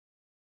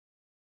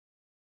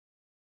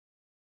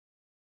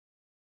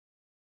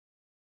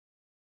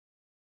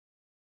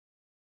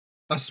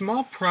A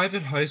small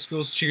private high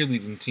school's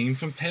cheerleading team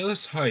from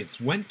Palos Heights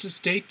went to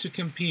state to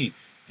compete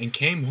and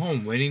came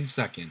home winning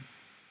second.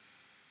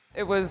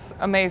 It was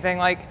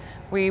amazing.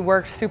 We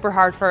worked super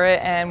hard for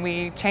it, and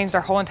we changed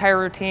our whole entire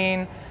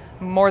routine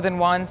more than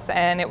once,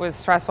 and it was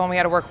stressful, and we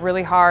had to work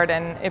really hard,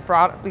 and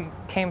we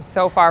came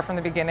so far from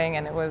the beginning,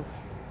 and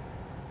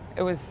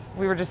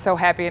we were just so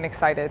happy and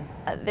excited.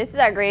 This is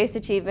our greatest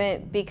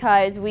achievement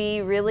because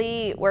we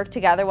really worked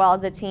together well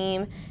as a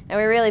team, and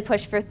we really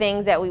pushed for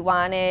things that we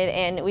wanted,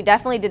 and we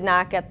definitely did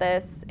not get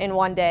this in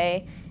one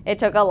day. It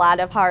took a lot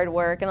of hard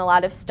work and a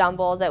lot of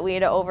stumbles that we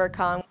had to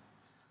overcome.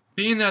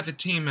 Being that the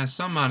team has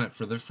some on it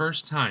for the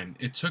first time,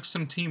 it took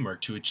some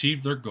teamwork to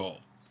achieve their goal.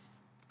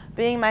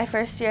 Being my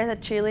first year as a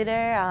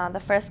cheerleader, the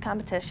first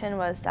competition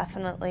was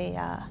definitely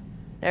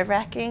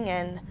nerve-wracking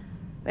and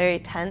very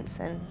tense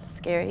and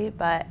scary,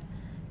 but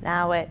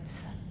now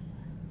it's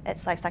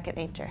like second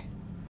nature.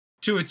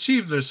 To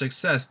achieve their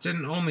success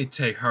didn't only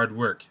take hard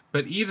work,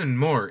 but even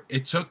more,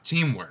 it took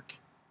teamwork.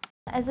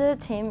 As a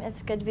team,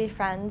 it's good to be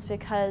friends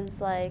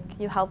because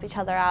you help each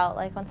other out.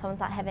 When someone's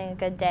not having a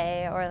good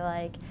day, or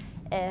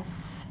if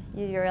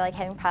you're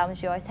having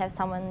problems, you always have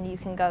someone you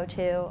can go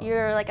to.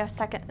 You're it's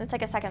like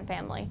a second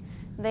family.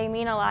 They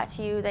mean a lot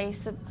to you. They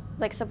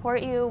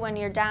support you when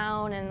you're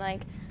down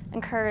and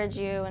encourage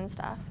you and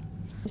stuff.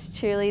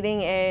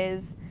 Cheerleading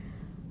is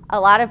a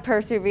lot of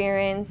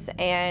perseverance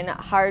and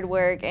hard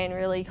work and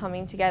really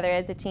coming together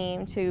as a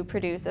team to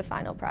produce a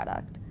final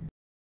product.